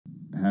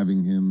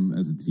having him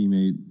as a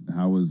teammate,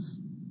 how was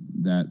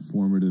that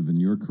formative in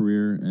your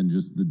career, and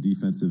just the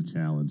defensive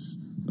challenge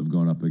of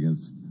going up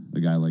against a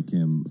guy like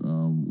him?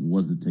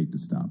 What does it take to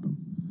stop him?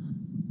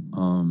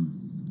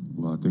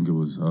 Well, I think it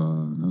was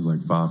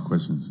like 5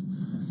 questions.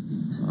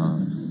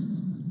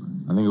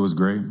 I think it was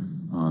great.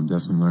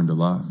 Definitely learned a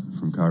lot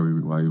from Kyrie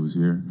while he was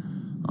here,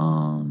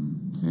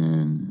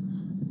 and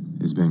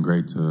it's been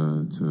great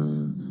to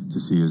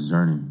see his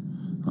journey,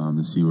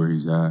 to see where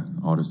he's at,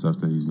 all the stuff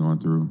that he's going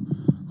through,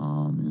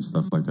 and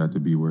stuff like that. To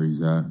be where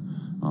he's at,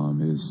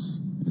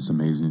 it's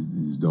amazing.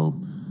 It's dope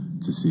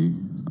to see.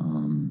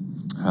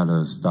 How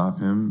to stop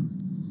him?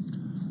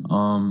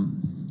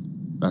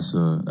 That's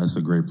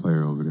a great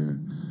player over there.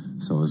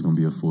 So it's gonna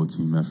be a full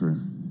team effort.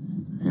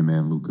 Him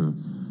and Luka,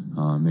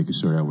 making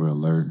sure that we're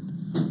alert,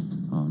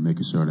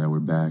 making sure that we're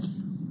back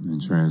in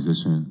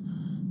transition,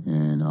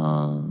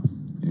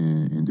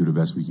 and do the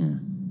best we can.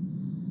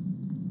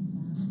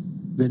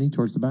 Vinny,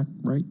 towards the back,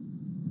 right?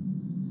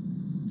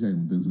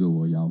 Jaylen, Vince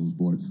Goodwill, Yahoo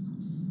Sports.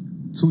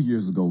 2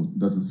 years ago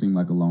doesn't seem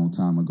like a long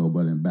time ago,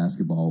 but in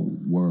basketball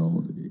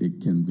world,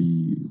 it can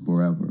be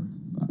forever.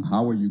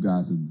 How are you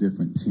guys a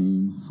different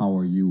team? How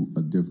are you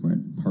a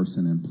different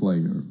person and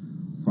player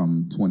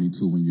from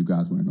 22 when you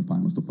guys were in the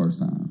finals the first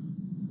time?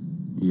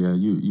 Yeah,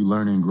 you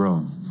learn and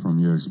grow from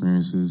your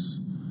experiences.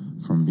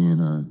 From being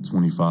a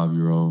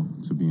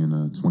 25-year-old to being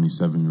a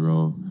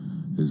 27-year-old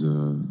is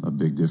a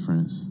big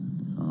difference.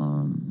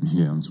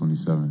 Yeah, I'm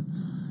 27.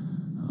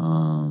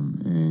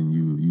 And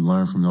you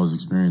learn from those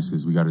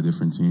experiences. We got a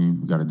different team.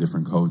 We got a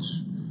different coach,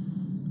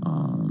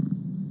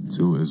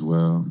 too, as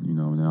well. You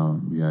know, now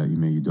we got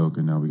Ime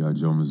Udoka. Now we got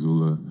Joe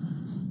Mazzulla.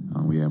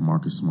 We had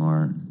Marcus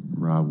Smart,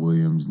 Rob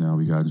Williams. Now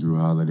we got Drew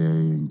Holiday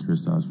and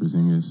Kristaps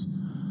Porzingis.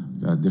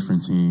 Got a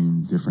different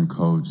team, different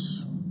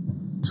coach.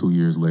 2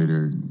 years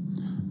later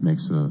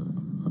makes a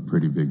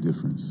pretty big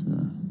difference.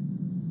 Yeah.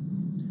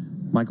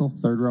 Michael,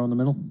 third row in the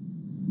middle.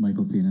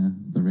 Michael Pina,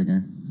 the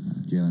ringer.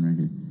 Jaylen right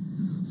here.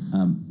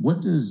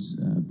 What does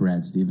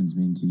Brad Stevens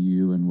mean to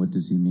you, and what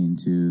does he mean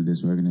to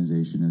this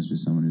organization as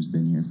just someone who's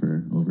been here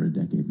for over a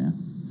decade now?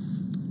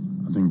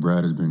 I think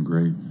Brad has been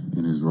great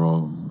in his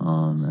role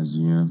as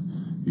GM.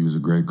 He was a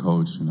great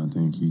coach, and I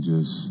think he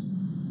just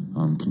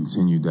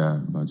continued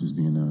that by just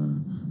being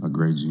a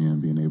great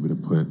GM, being able to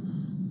put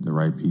the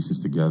right pieces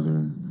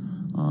together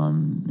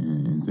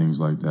and things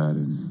like that.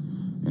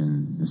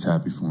 And it's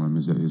happy for him.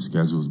 His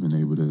schedule's been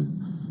able to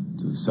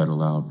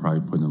settle out,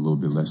 probably putting a little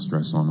bit less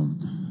stress on him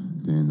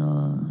than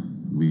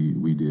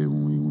we did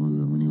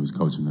when he was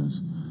coaching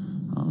us.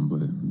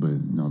 But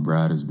no,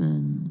 Brad has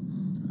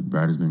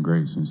been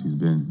great since he's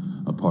been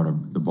a part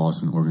of the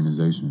Boston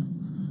organization.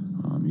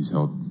 He's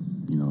helped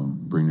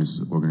bring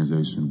this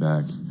organization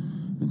back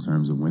in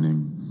terms of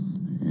winning,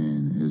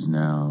 and has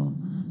now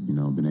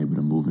been able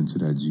to move into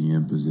that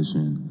GM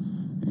position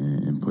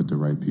and put the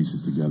right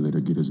pieces together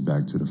to get us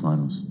back to the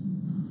finals.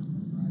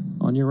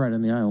 On your right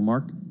in the aisle,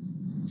 Mark.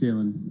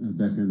 Jaylen,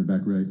 back here in the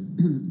back right.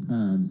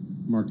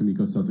 Mark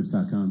D'Amico,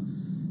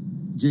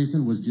 Celtics.com.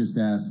 Jason was just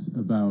asked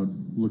about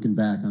looking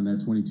back on that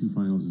 22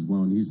 finals as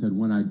well, and he said,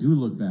 when I do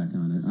look back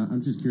on it,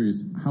 I'm just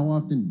curious, how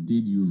often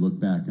did you look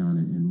back on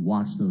it and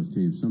watch those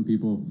tapes? Some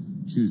people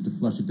choose to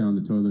flush it down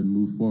the toilet and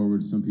move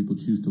forward. Some people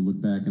choose to look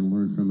back and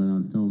learn from it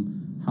on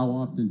film. How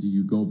often do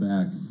you go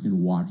back and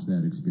watch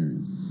that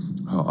experience?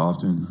 How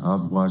often?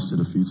 I've watched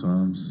it a few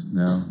times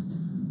now,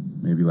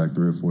 maybe like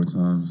 3 or 4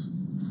 times,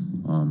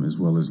 as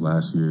well as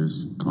last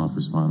year's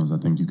conference finals. I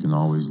think you can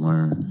always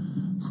learn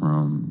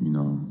from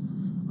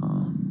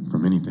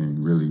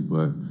anything, really,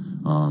 but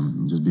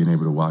just being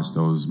able to watch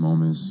those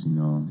moments,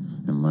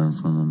 and learn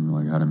from them,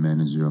 like how to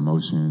manage your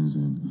emotions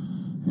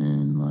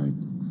and like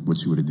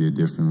what you would have did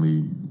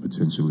differently,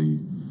 potentially.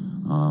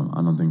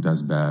 I don't think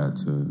that's bad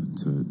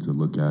to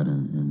look at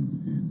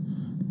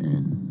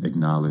and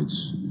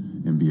acknowledge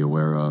and be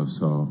aware of.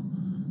 So,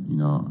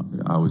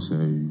 I would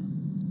say,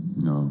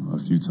 a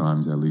few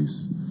times at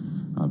least,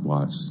 I've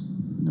watched,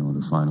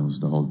 the finals,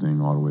 the whole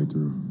thing, all the way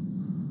through.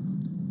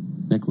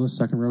 Nicholas,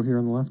 second row here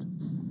on the left.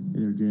 Hey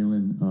there,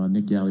 Jaylen.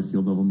 Nick Galley,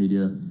 Field Level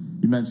Media.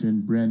 You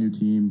mentioned brand new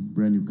team,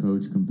 brand new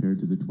coach compared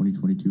to the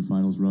 2022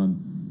 finals run.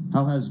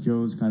 How has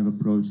Joe's kind of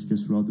approach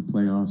just throughout the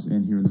playoffs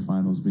and here in the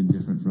finals been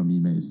different from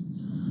Ime's?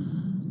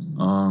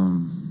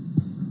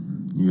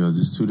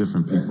 Just 2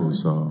 different people.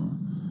 So,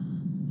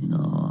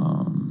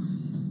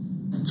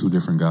 2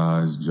 different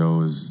guys.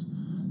 Joe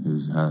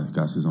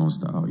got his own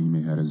style.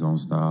 Ime had his own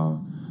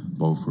style.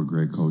 Both were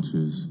great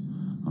coaches.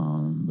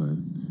 But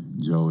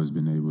Joe has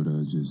been able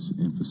to just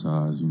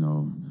emphasize,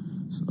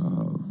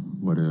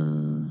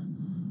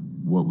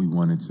 what we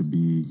wanted to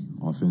be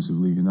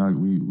offensively. And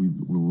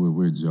we're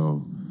with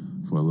Joe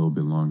for a little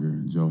bit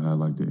longer. Joe had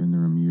like the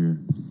interim year,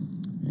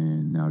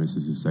 and now this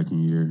is his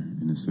second year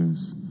in a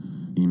sense.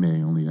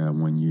 Ime only had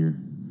 1 year.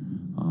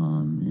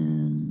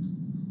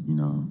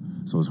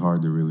 So it's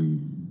hard to really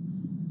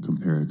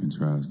compare and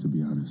contrast, to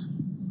be honest.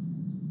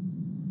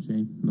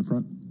 Shane, in the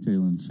front.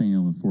 Jaylen, Shane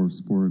Allen, Forbes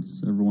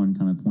Sports. Everyone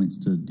kind of points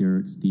to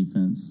Derek's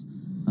defense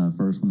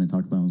first when they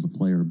talk about him as a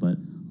player, but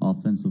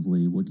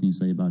offensively. What can you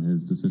say about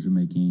his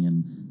decision-making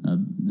and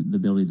the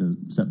ability to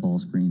set ball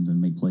screens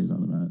and make plays out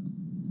of that?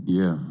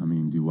 Yeah, I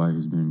mean, Dwight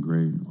has been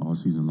great all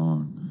season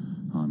long.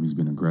 He's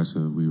been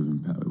aggressive.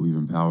 We've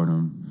empowered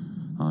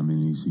him, and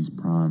he's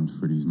primed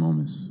for these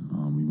moments.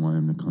 We want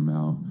him to come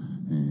out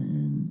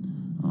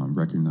and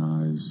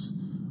recognize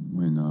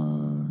when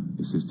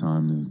it's his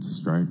time to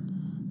strike,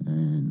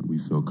 and we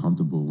feel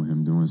comfortable with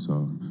him doing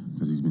so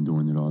because he's been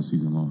doing it all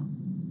season long.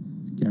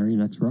 Gary,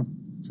 next row.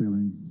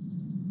 Jaylen,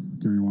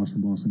 Gary Walsh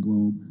from Boston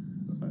Globe.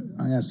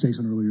 I asked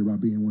Jason earlier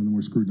about being one of the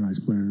more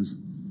scrutinized players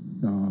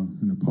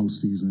in the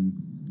postseason,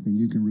 and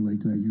you can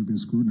relate to that. You've been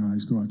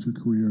scrutinized throughout your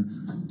career.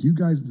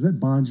 Does that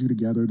bond you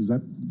together? Does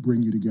that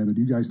bring you together?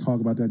 Do you guys talk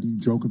about that? Do you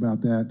joke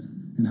about that?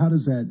 And how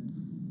does that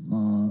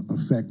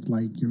affect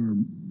like your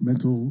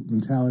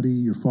mentality,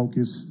 your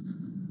focus?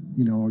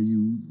 You know, are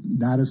you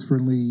not as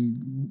friendly?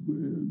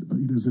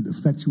 Does it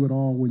affect you at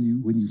all when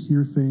you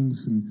hear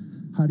things? And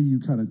how do you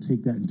kind of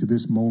take that into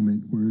this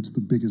moment where it's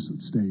the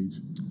biggest stage?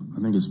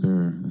 I think it's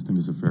fair. I think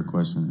it's a fair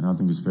question. And I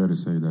think it's fair to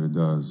say that it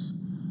does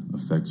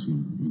affect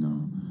you, you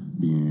know,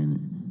 being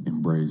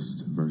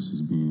embraced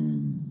versus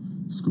being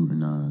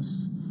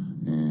scrutinized.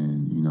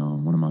 And, you know,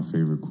 one of my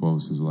favorite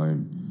quotes is like,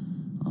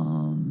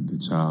 the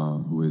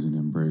child who isn't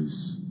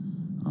embraced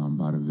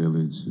by the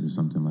village or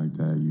something like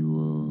that, you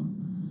will,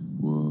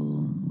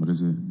 what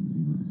is it?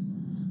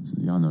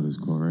 Y'all know this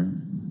quote, right?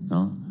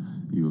 No?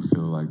 You will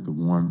feel like the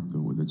warmth,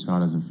 the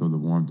child doesn't feel the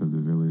warmth of the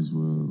village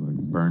will like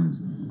burn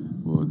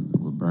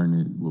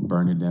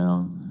it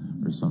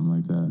down or something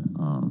like that.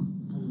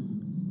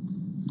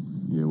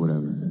 Yeah,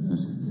 whatever.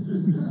 It's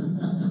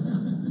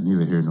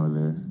neither here nor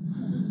there.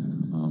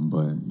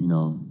 But, you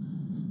know,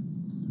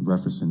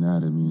 referencing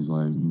that, it means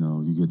like, you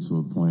know, you get to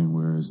a point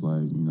where it's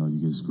like, you know, you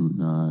get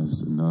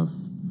scrutinized enough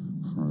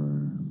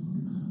for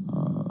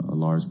a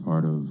large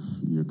part of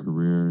your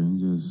career,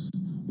 and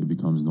it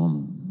becomes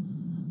normal.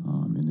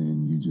 And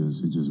then it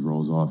just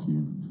rolls off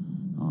you.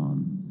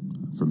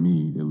 For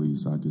me, at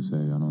least, I could say,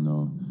 I don't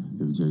know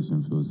if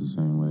Jason feels the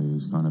same way.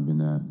 It's kind of been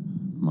that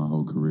my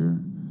whole career,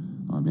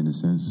 in a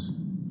sense,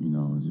 you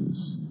know,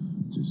 just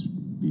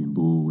being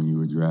booed when you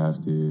were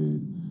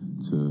drafted,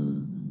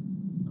 to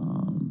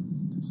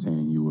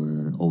saying you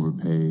were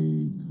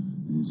overpaid,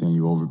 and saying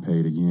you were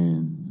overpaid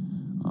again.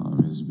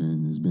 It's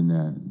been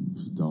that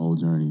the whole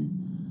journey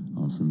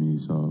for me.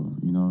 So,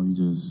 you know, it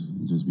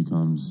just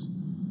becomes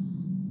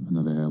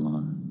another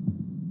headline.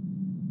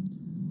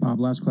 Bob,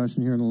 last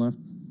question here on the left.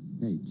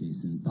 Hey,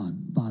 Jason.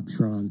 Bob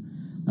Schron.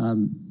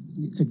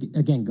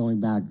 Again,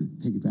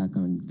 piggyback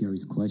on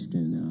Gary's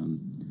question.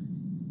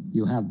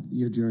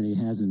 Your journey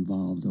has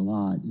involved a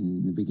lot.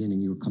 In the beginning,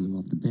 you were coming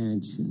off the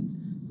bench and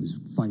was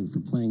fighting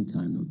for playing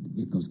time.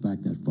 It goes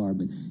back that far,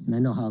 and I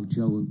know how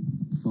Joe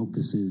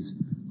focuses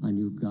on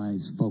you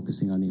guys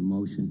focusing on the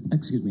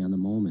on the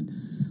moment.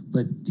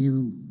 But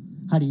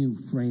how do you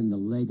frame the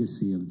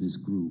legacy of this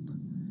group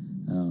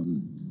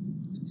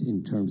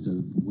in terms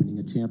of winning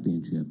a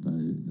championship?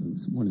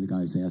 One of the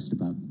guys asked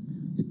about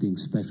it being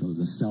special as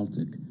a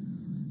Celtic,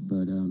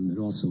 but it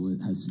also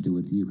has to do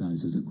with you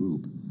guys as a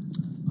group.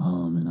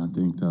 And I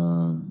think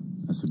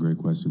that's a great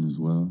question as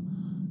well.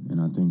 And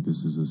I think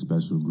this is a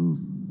special group.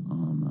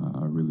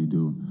 I really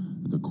do.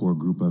 The core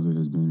group of it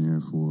has been here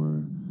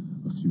for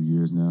a few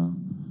years now.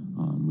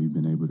 We've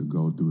been able to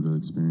go through the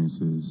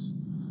experiences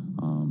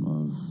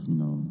of, you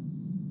know,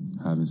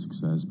 having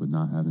success but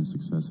not having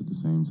success at the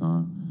same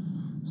time.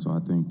 So I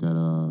think that,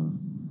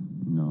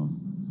 you know,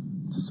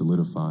 to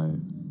solidify it,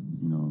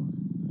 you know,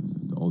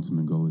 the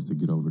ultimate goal is to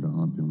get over the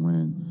hump and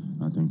win.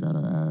 I think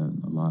that'll add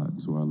a lot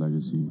to our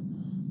legacy.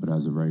 But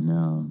as of right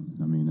now,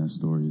 I mean, that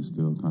story is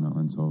still kind of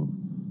untold.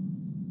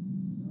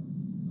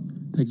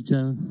 Thank you,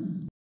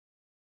 John.